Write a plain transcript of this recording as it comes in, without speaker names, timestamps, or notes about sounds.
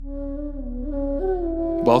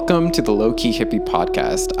Welcome to the Low Key Hippie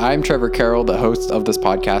Podcast. I'm Trevor Carroll, the host of this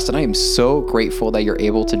podcast, and I am so grateful that you're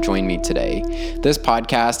able to join me today. This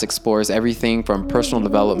podcast explores everything from personal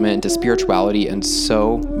development to spirituality and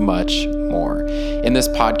so much more. In this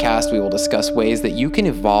podcast, we will discuss ways that you can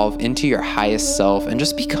evolve into your highest self and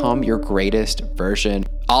just become your greatest version,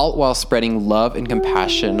 all while spreading love and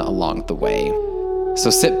compassion along the way.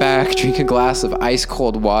 So sit back, drink a glass of ice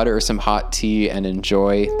cold water or some hot tea, and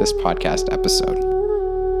enjoy this podcast episode.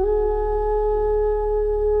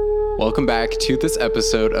 Welcome back to this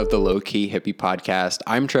episode of the Low Key Hippie Podcast.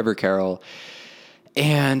 I'm Trevor Carroll,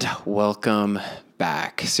 and welcome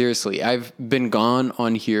back. Seriously, I've been gone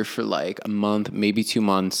on here for like a month, maybe 2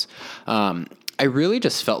 months. I really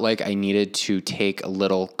just felt like I needed to take a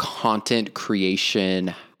little content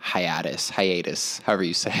creation hiatus, however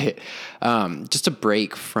you say it, just a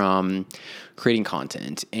break from creating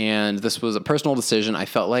content. And this was a personal decision. I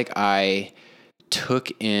felt like I took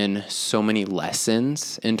in so many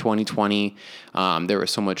lessons in 2020. There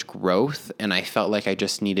was so much growth, and I felt like I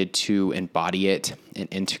just needed to embody it and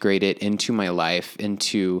integrate it into my life,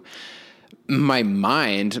 into my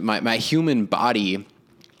mind, my human body,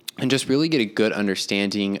 and just really get a good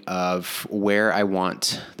understanding of where I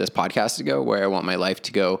want this podcast to go, where I want my life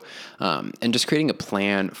to go, and just creating a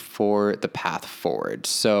plan for the path forward.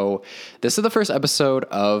 So this is the first episode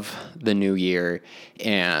of the new year,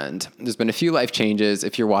 and there's been a few life changes.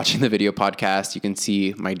 If you're watching the video podcast, you can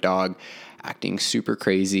see my dog acting super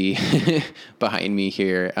crazy behind me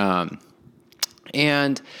here.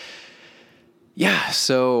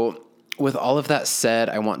 So with all of that said,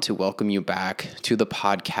 I want to welcome you back to the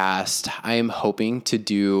podcast. I am hoping to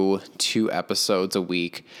do 2 episodes a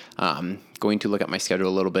week. Going to look at my schedule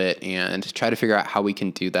a little bit and try to figure out how we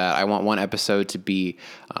can do that. I want one episode to be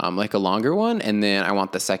like a longer one, and then I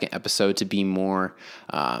want the second episode to be more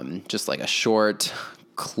just like a short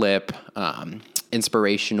clip,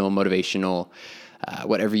 inspirational, motivational,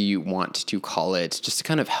 whatever you want to call it, just to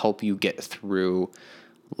kind of help you get through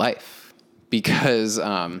life. Because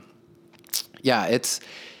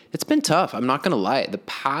it's been tough. I'm not going to lie. The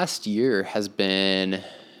past year has been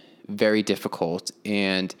very difficult,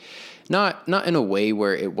 and not in a way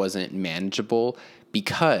where it wasn't manageable,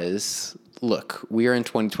 because look, we are in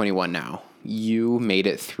 2021 now. You made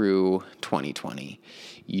it through 2020.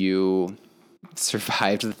 You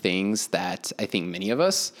survived the things that I think many of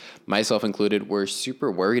us, myself included, were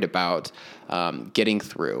super worried about getting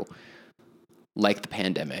through, like the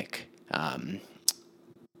pandemic,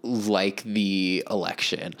 like the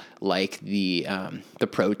election, like the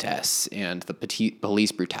protests and the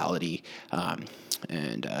police brutality,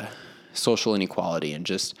 and social inequality, and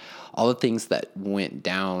just all the things that went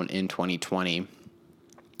down in 2020.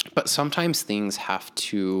 But sometimes things have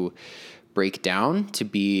to break down to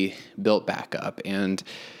be built back up. And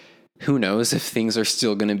who knows if things are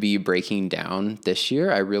still going to be breaking down this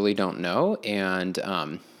year? I really don't know. And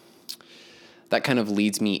that kind of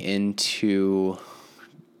leads me into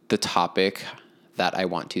the topic that I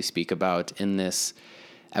want to speak about in this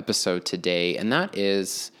episode today, and that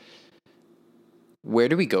is, where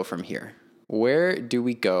do we go from here? Where do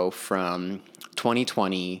we go from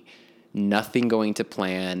 2020, nothing going to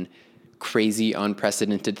plan, crazy,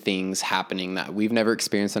 unprecedented things happening that we've never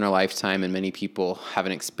experienced in our lifetime, and many people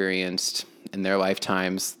haven't experienced in their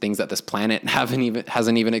lifetimes, things that this planet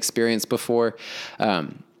hasn't even experienced before.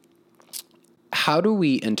 How do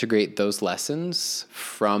we integrate those lessons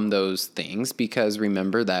from those things? Because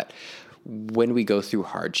remember that when we go through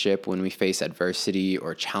hardship, when we face adversity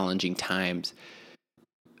or challenging times,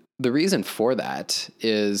 the reason for that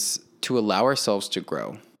is to allow ourselves to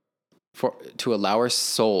grow, to allow our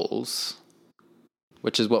souls,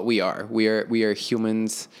 which is what we are. We are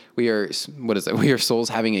humans. We are souls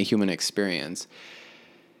having a human experience.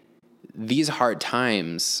 These hard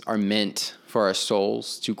times are meant for our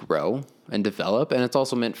souls to grow and develop, and it's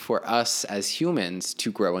also meant for us as humans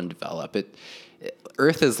to grow and develop.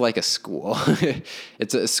 Earth is like a school.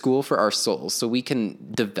 It's a school for our souls, so we can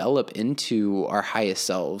develop into our highest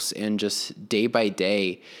selves and just day by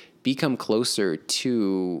day become closer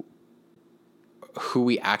to who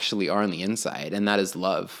we actually are on the inside, and that is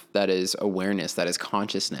love, that is awareness, that is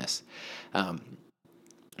consciousness.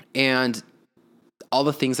 And all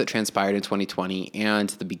the things that transpired in 2020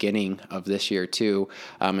 and the beginning of this year too.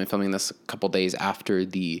 I'm filming this a couple days after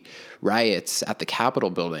the riots at the Capitol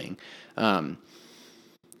building.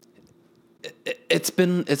 It's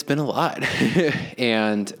been a lot,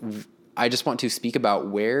 and I just want to speak about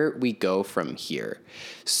where we go from here.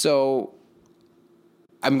 So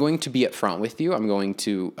I'm going to be upfront with you. I'm going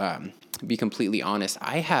to be completely honest.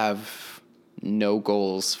 I have no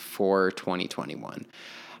goals for 2021.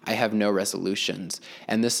 I have no resolutions.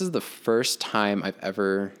 And this is the first time I've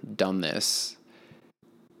ever done this,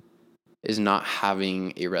 is not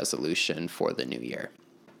having a resolution for the new year.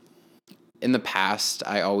 In the past,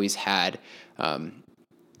 I always had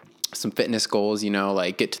some fitness goals,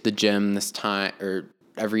 like get to the gym this time or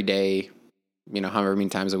every day, however many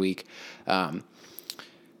times a week,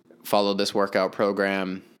 follow this workout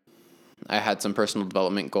program. I had some personal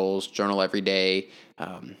development goals, journal every day,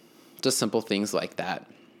 just simple things like that.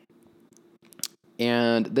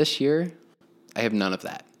 And this year, I have none of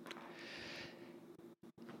that.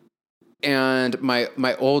 And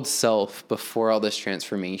my old self, before all this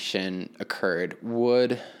transformation occurred,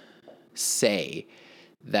 would say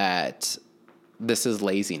that this is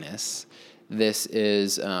laziness. This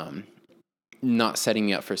is not setting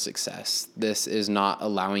me up for success. This is not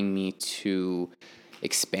allowing me to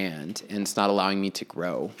expand, and it's not allowing me to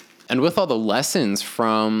grow. And with all the lessons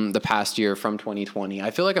from the past year, from 2020,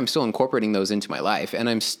 I feel like I'm still incorporating those into my life, and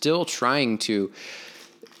I'm still trying to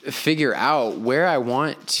figure out where I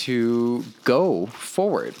want to go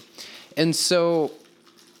forward. And so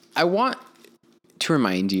I want to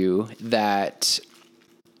remind you that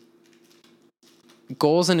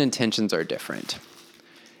goals and intentions are different.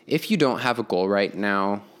 If you don't have a goal right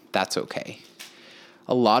now, that's okay.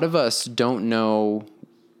 A lot of us don't know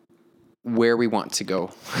where we want to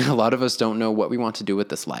go. A lot of us don't know what we want to do with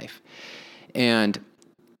this life. And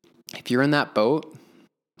if you're in that boat,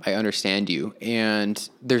 I understand you, and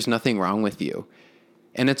there's nothing wrong with you.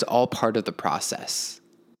 And it's all part of the process.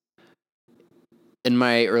 In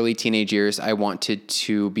my early teenage years, I wanted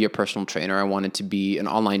to be a personal trainer. I wanted to be an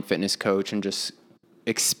online fitness coach and just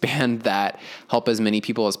expand that, help as many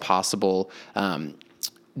people as possible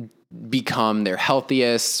become their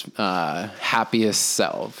healthiest, happiest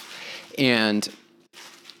self. And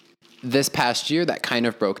this past year, that kind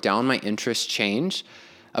of broke down. My interests changed.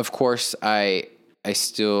 Of course, I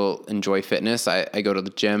still enjoy fitness. I go to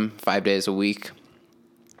the gym 5 days a week.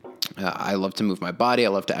 I love to move my body. I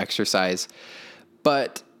love to exercise.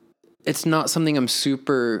 But it's not something I'm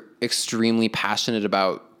super extremely passionate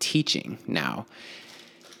about teaching now.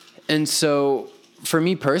 And so for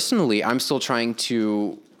me personally, I'm still trying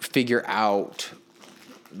to figure out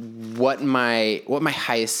what my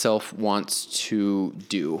highest self wants to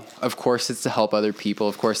do. Of course, it's to help other people.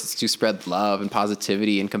 Of course, it's to spread love and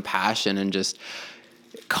positivity and compassion and just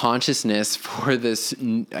consciousness for this,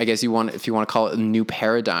 I guess if you want to call it a new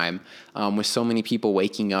paradigm, with so many people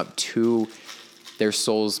waking up to their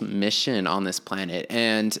soul's mission on this planet.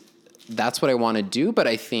 And that's what I want to do. But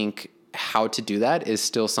I think how to do that is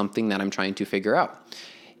still something that I'm trying to figure out.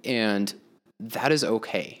 And that is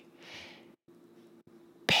okay.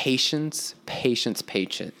 Patience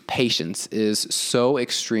is so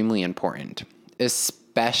extremely important,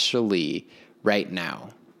 especially right now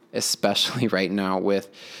with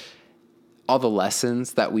all the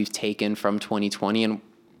lessons that we've taken from 2020 and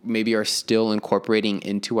maybe are still incorporating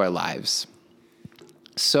into our lives.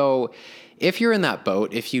 So if you're in that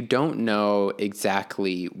boat, if you don't know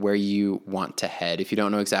exactly where you want to head, if you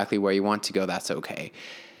don't know exactly where you want to go, that's okay.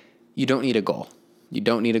 You don't need a goal. You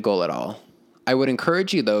don't need a goal at all. I would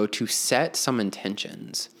encourage you, though, to set some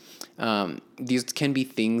intentions. These can be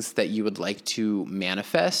things that you would like to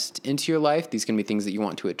manifest into your life. These can be things that you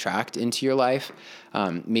want to attract into your life.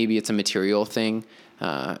 Maybe it's a material thing,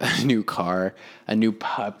 a new car, a new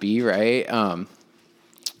puppy, right?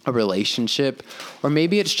 A relationship, or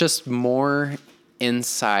maybe it's just more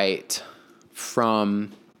insight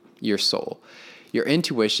from your soul. Your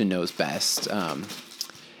intuition knows best.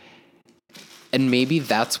 And maybe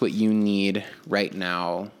that's what you need right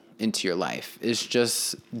now into your life, is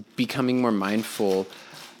just becoming more mindful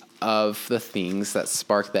of the things that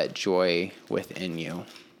spark that joy within you.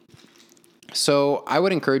 So I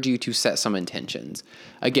would encourage you to set some intentions.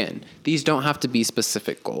 Again, these don't have to be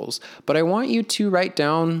specific goals, but I want you to write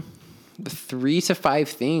down the 3 to 5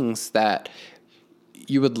 things that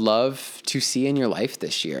you would love to see in your life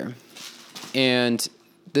this year. And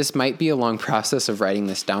this might be a long process of writing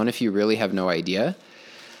this down if you really have no idea.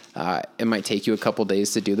 It might take you a couple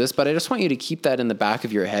days to do this, but I just want you to keep that in the back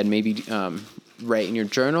of your head. Maybe write in your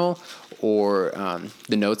journal, or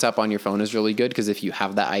the notes app on your phone is really good, because if you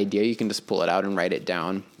have that idea, you can just pull it out and write it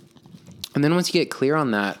down. And then once you get clear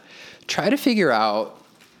on that, try to figure out,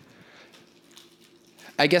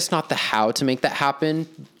 I guess not the how to make that happen,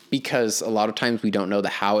 because a lot of times we don't know the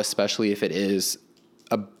how, especially if it is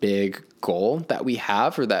a big goal that we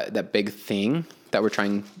have, or that big thing that we're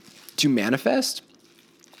trying to manifest.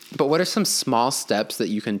 But what are some small steps that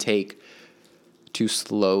you can take to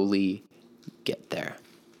slowly get there?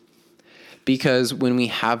 Because when we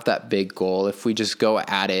have that big goal, if we just go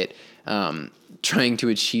at it trying to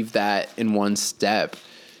achieve that in one step,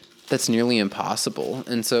 that's nearly impossible.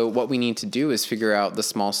 And so what we need to do is figure out the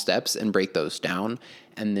small steps and break those down,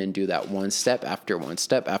 and then do that one step after one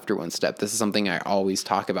step after one step. This is something I always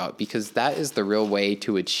talk about, because that is the real way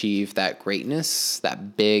to achieve that greatness,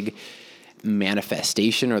 that big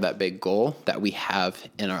manifestation, or that big goal that we have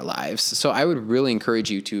in our lives. So I would really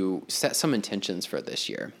encourage you to set some intentions for this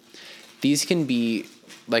year. These can be,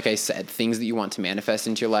 like I said, things that you want to manifest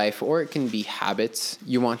into your life, or it can be habits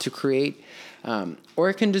you want to create. Or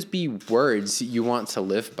it can just be words you want to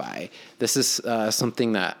live by. This is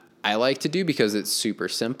something that I like to do because it's super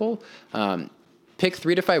simple. Pick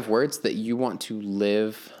 3 to 5 words that you want to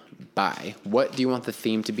live by. What do you want the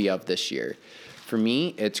theme to be of this year? For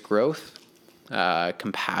me, it's growth,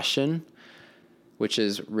 compassion, which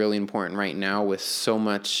is really important right now with so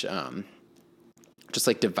much just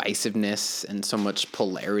like divisiveness and so much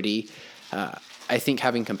polarity. I think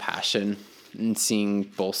having compassion and seeing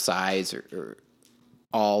both sides or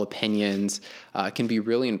all opinions can be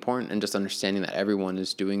really important, and just understanding that everyone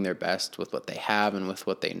is doing their best with what they have and with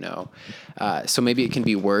what they know. So maybe it can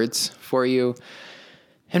be words for you,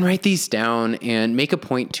 and write these down and make a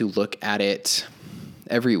point to look at it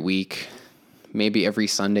every week, maybe every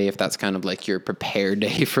Sunday if that's kind of like your prepared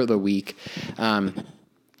day for the week.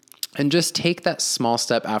 And just take that small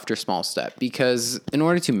step after small step, because in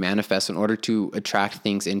order to manifest, in order to attract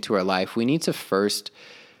things into our life, we need to first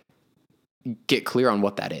get clear on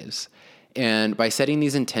what that is. And by setting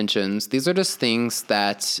these intentions, these are just things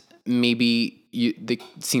that maybe they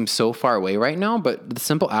seem so far away right now, but the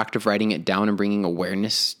simple act of writing it down and bringing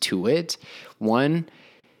awareness to it, one,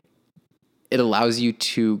 it allows you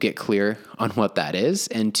to get clear on what that is.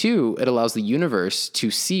 And 2, it allows the universe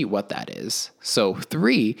to see what that is. So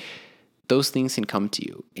 3, those things can come to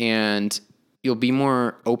you, and you'll be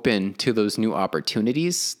more open to those new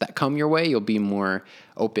opportunities that come your way. You'll be more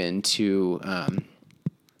open to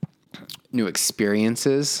new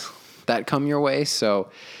experiences that come your way. So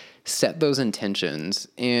set those intentions.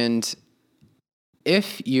 And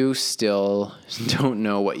if you still don't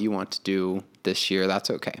know what you want to do this year, that's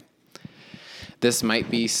okay. This might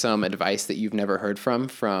be some advice that you've never heard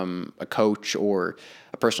from a coach or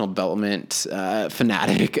a personal development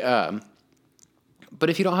fanatic. But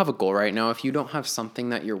if you don't have a goal right now, if you don't have something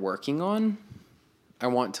that you're working on, I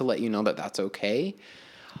want to let you know that that's okay.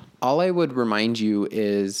 All I would remind you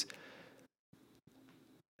is,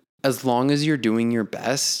 as long as you're doing your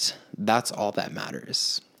best, that's all that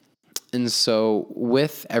matters. And so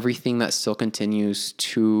with everything that still continues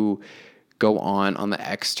to go on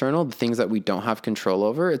the external, the things that we don't have control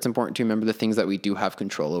over, it's important to remember the things that we do have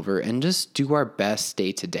control over and just do our best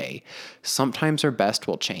day to day. Sometimes our best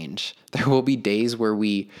will change. There will be days where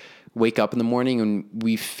we wake up in the morning and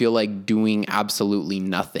we feel like doing absolutely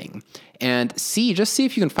nothing. And just see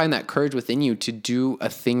if you can find that courage within you to do a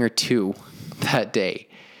thing or two that day.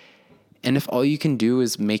 And if all you can do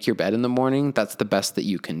is make your bed in the morning, that's the best that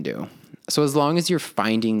you can do. So as long as you're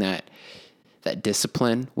finding that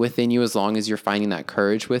discipline within you, as long as you're finding that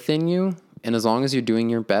courage within you, and as long as you're doing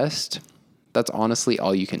your best, that's honestly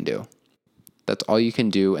all you can do. That's all you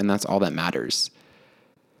can do, and that's all that matters.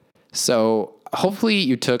 So hopefully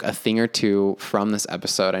you took a thing or two from this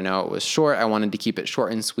episode. I know it was short. I wanted to keep it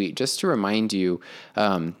short and sweet just to remind you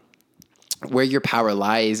where your power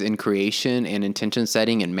lies in creation and intention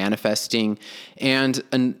setting and manifesting,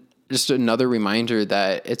 and just another reminder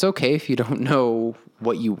that it's okay if you don't know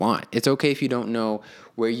what you want. It's okay if you don't know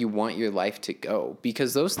where you want your life to go,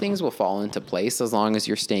 because those things will fall into place as long as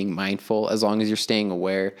you're staying mindful, as long as you're staying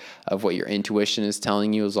aware of what your intuition is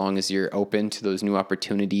telling you, as long as you're open to those new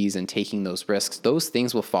opportunities and taking those risks, those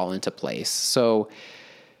things will fall into place. So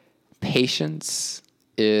patience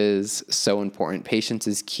is so important. Patience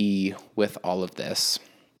is key with all of this.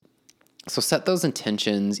 So set those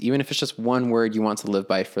intentions, even if it's just one word you want to live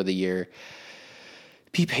by for the year.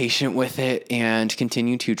 Be patient with it and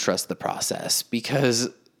continue to trust the process, because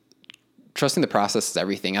trusting the process is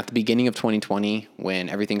everything. At the beginning of 2020, when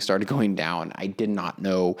everything started going down, I did not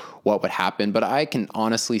know what would happen, but I can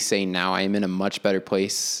honestly say now I am in a much better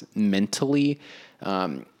place mentally,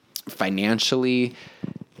 financially,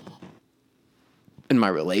 in my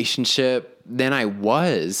relationship than I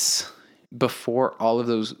was before all of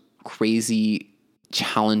those crazy,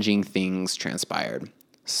 challenging things transpired.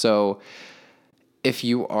 So if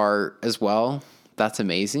you are as well, that's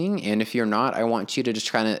amazing. And if you're not, I want you to just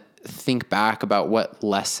try to think back about what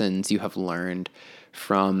lessons you have learned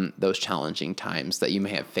from those challenging times that you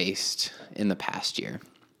may have faced in the past year.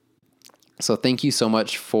 So thank you so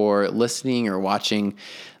much for listening or watching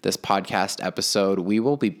this podcast episode. We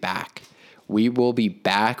will be back. We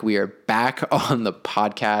are back on the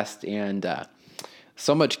podcast, and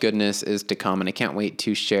so much goodness is to come, and I can't wait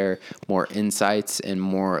to share more insights and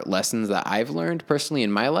more lessons that I've learned personally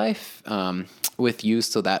in my life with you,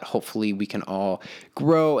 so that hopefully we can all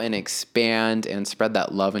grow and expand and spread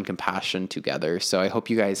that love and compassion together. So I hope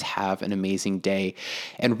you guys have an amazing day.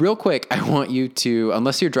 And real quick, I want you to,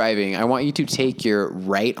 unless you're driving, I want you to take your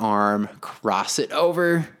right arm, cross it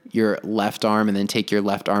over your left arm, and then take your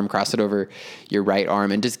left arm, cross it over your right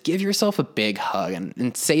arm, and just give yourself a big hug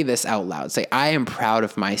and say this out loud. Say, I am proud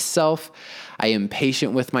of myself. I am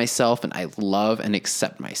patient with myself, and I love and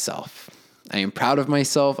accept myself. I am proud of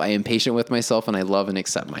myself. I am patient with myself, and I love and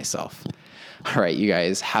accept myself. All right, you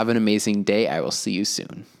guys, have an amazing day. I will see you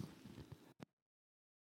soon.